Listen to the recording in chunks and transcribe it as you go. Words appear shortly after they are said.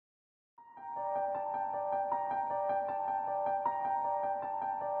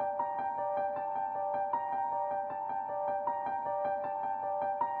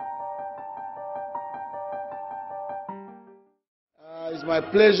It's my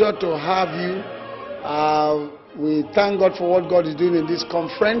pleasure to have you. We thank God for what God is doing in this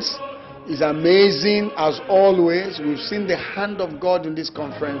conference. It's amazing as always. We've seen the hand of God in this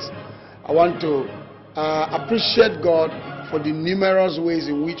conference. I want to appreciate God for the numerous ways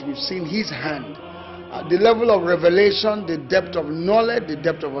in which we've seen His hand. The level of revelation, the depth of knowledge, the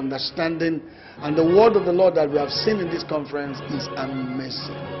depth of understanding, and the word of the Lord that we have seen in this conference is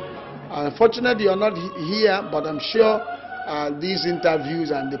amazing. Unfortunately, you're not here, but I'm sure these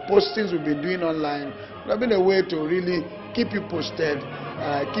interviews and the postings we've been doing online would have been a way to really keep you posted,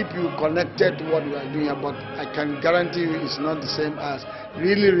 keep you connected to what we are doing here. But I can guarantee you it's not the same as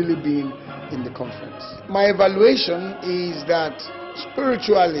really being in the conference. My evaluation is that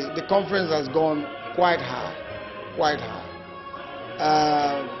spiritually, the conference has gone quite high.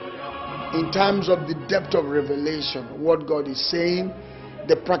 In terms of the depth of revelation, what God is saying,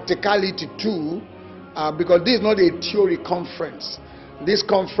 the practicality too, because this is not a theory conference. This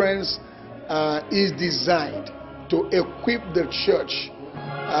conference is designed to equip the church,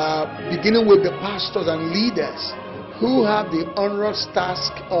 beginning with the pastors and leaders who have the onerous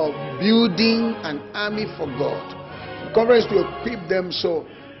task of building an army for God. The conference to equip them so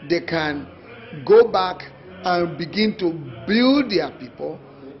they can go back and begin to build their people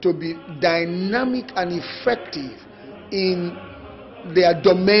to be dynamic and effective in their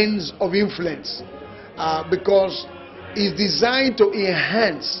domains of influence, because it's designed to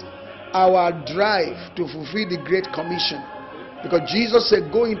enhance our drive to fulfill the Great Commission, because Jesus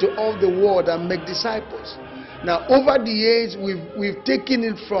said, go into all the world and make disciples. Now over the years we've taken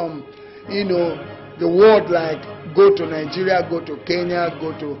it from the world, like go to Nigeria, go to Kenya,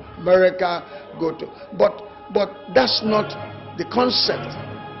 go to America, but that's not the concept.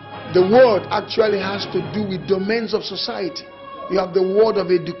 The world actually has to do with domains of society. You have the world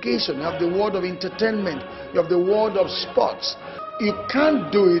of education, you have the world of entertainment, you have the world of sports. You can't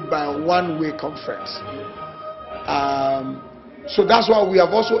do it by a one-way conference. So that's why we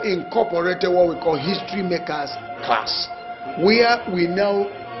have also incorporated what we call History Makers class, where we now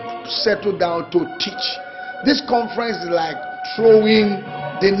settle down to teach. This conference is like throwing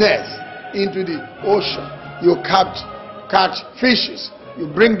the net into the ocean. You catch fishes, you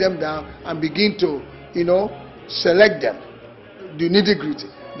bring them down and begin to select them, the nitty-gritty.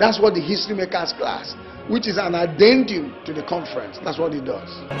 That's what the History Makers class, which is an addendum to the conference, that's what it does.